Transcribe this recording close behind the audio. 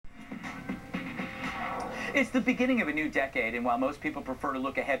It's the beginning of a new decade, and while most people prefer to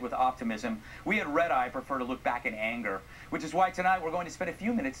look ahead with optimism, we at Red Eye prefer to look back in anger, which is why tonight we're going to spend a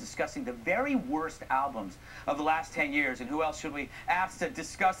few minutes discussing the very worst albums of the last 10 years. And who else should we ask to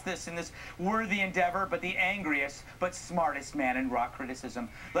discuss this in this worthy endeavor but the angriest but smartest man in rock criticism?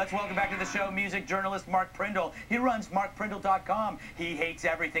 Let's welcome back to the show music journalist Mark Prindle. He runs MarkPrindle.com. He hates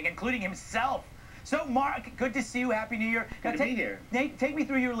everything, including himself. So, Mark, good to see you. Happy New Year. Good to be here. Nate, take me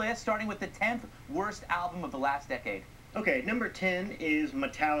through your list, starting with the 10th worst album of the last decade. Okay, number 10 is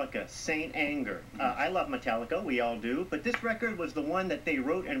Metallica, Saint Anger. I love Metallica, we all do, but this record was the one that they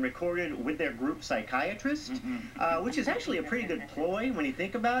wrote and recorded with their group Psychiatrist, which is actually a pretty good ploy when you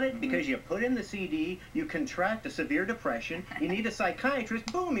think about it, because you put in the CD, you contract a severe depression, you need a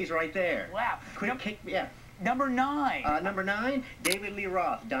psychiatrist, boom, he's right there. Wow. Quick kick, yeah. Number 9. Number 9, David Lee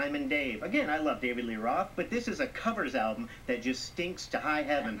Roth, Diamond Dave. Again, I love David Lee Roth, but this is a covers album that just stinks to high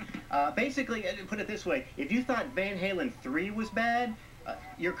heaven. Basically, put it this way, if you thought Van Halen 3 was bad,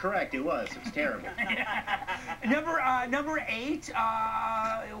 you're correct, it was. It's terrible. Number 8,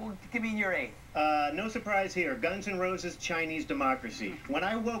 give me your 8th. No surprise here, Guns N' Roses' Chinese Democracy. When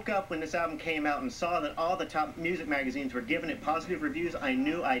I woke up when this album came out and saw that all the top music magazines were giving it positive reviews, I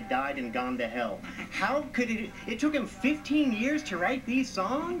knew I died and gone to hell. How could it took him 15 years to write these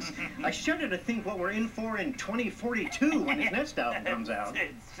songs? I shudder to think what we're in for in 2042 when his next album comes out.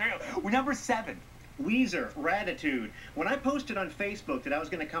 It's true. Number 7. Weezer, Ratitude. When I posted on Facebook that I was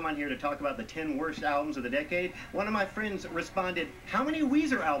going to come on here to talk about the 10 worst albums of the decade, one of my friends responded, how many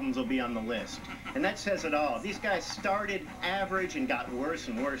Weezer albums will be on the list? And that says it all. These guys started average and got worse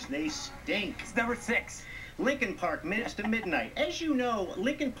and worse. They stink. It's number 6. Linkin Park, Minutes to Midnight. As you know,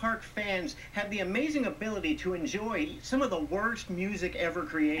 Linkin Park fans have the amazing ability to enjoy some of the worst music ever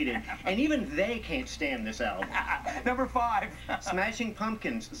created, and even they can't stand this album. Number 5. Smashing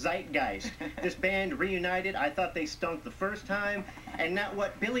Pumpkins, Zeitgeist. This band reunited. I thought they stunk the first time, and now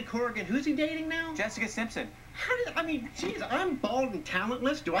what? Billy Corgan, who's he dating now? Jessica Simpson. I mean, geez, I'm bald and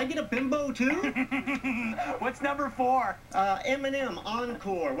talentless. Do I get a bimbo too? What's number 4? Eminem,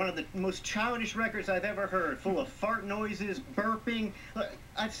 Encore, one of the most childish records I've ever heard, full of fart noises, burping. Look,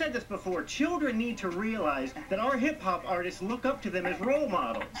 I've said this before, children need to realize that our hip-hop artists look up to them as role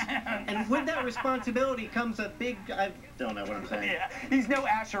models. And with that responsibility comes a big, I don't know what I'm saying. Yeah, he's no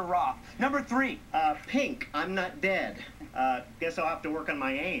Asher Roth. Number 3. Pink, I'm Not Dead. Guess I'll have to work on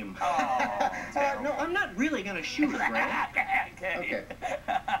my aim. Oh, no, I'm not really going to shoot it, right? Okay.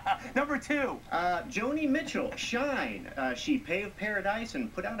 Number 2. Joni Mitchell, Shine. She paved paradise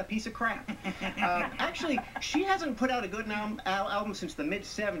and put out a piece of crap. Actually, she hasn't put out a good album since the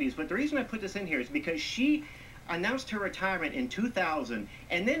mid-'70s, but the reason I put this in here is because she announced her retirement in 2000,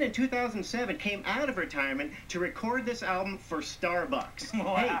 and then in 2007 came out of retirement to record this album for Starbucks.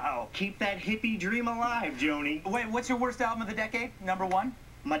 Wow. Hey, keep that hippie dream alive, Joni. Wait, what's your worst album of the decade? Number 1?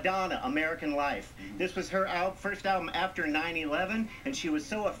 Madonna, American Life. This was her first album after 9/11, and she was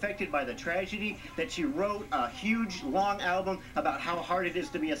so affected by the tragedy that she wrote a huge, long album about how hard it is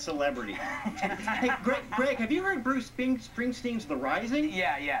to be a celebrity. Hey, Greg, have you heard Bruce Springsteen's The Rising?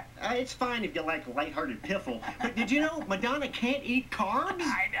 Yeah. It's fine if you like lighthearted piffle, but did you know Madonna can't eat carbs?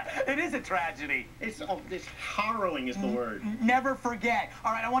 I know. It is a tragedy. It's harrowing is the word. Never forget.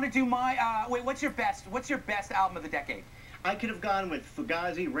 All right, I want to do my, wait, what's your best album of the decade? I could have gone with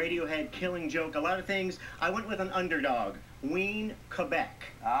Fugazi, Radiohead, Killing Joke, a lot of things. I went with an underdog, Ween, Quebec.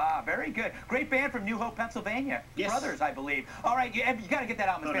 Ah, very good. Great band from New Hope, Pennsylvania. Yes. Brothers, I believe. All right, you got to get that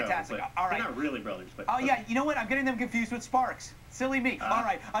album. It's fantastic. No, all right. They're not really brothers, but... Oh, yeah, you know what? I'm getting them confused with Sparks. Silly me. All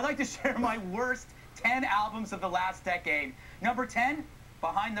right, I'd like to share my worst 10 albums of the last decade. Number 10,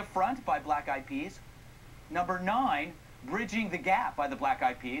 Behind the Front by Black Eyed Peas. Number 9, Bridging the Gap by the Black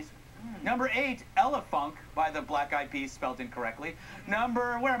Eyed Peas. Number 8, Elefunk by the Black Eyed Peas, spelled incorrectly. Where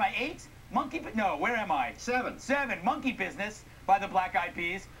am I, 8? Where am I? 7. 7, Monkey Business by the Black Eyed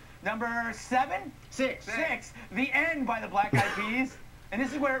Peas. Number 7? 6. 6, The End by the Black Eyed Peas. And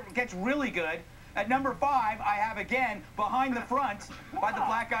this is where it gets really good. At number 5, I have again Behind the Front by the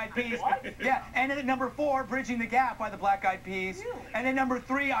Black Eyed Peas. Yeah, and then at number 4, Bridging the Gap by the Black Eyed Peas. And then number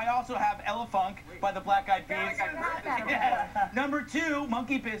 3, I also have Elefunk by the Black Eyed Peas. Yes. Number 2,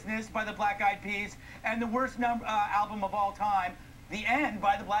 Monkey Business by the Black Eyed Peas. And the worst album of all time, The End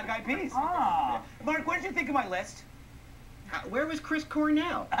by the Black Eyed Peas. Ah. Mark, what did you think of my list? Where was Chris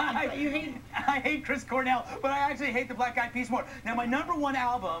Cornell? I hate Chris Cornell, but I actually hate the Black Eyed Peas more. Now, my number 1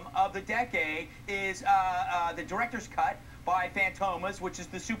 album of the decade is the Director's Cut by Fantomas, which is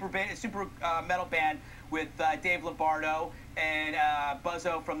the super metal band with Dave Lombardo and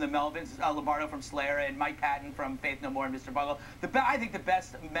Buzzo from the Melvins, Lombardo from Slayer, and Mike Patton from Faith No More and Mr. Bungle. I think the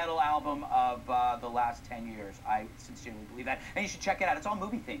best metal album of the last 10 years. I sincerely believe that. And you should check it out. It's all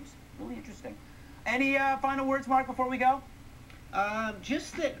movie themes. Really interesting. Any final words, Mark, before we go?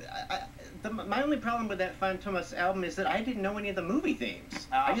 Just that my only problem with that Phantom Thomas album is that I didn't know any of the movie themes.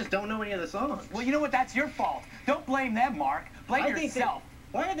 I just don't know any of the songs. Well, you know what? That's your fault. Don't blame them, Mark. Blame yourself.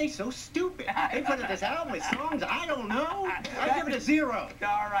 Why are they so stupid? They put this album with songs I don't know. I give it a 0.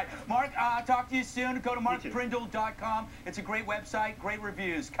 All right. Mark, talk to you soon. Go to markprindle.com. It's a great website, great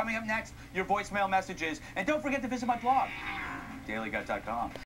reviews. Coming up next, your voicemail messages. And don't forget to visit my blog, dailygut.com.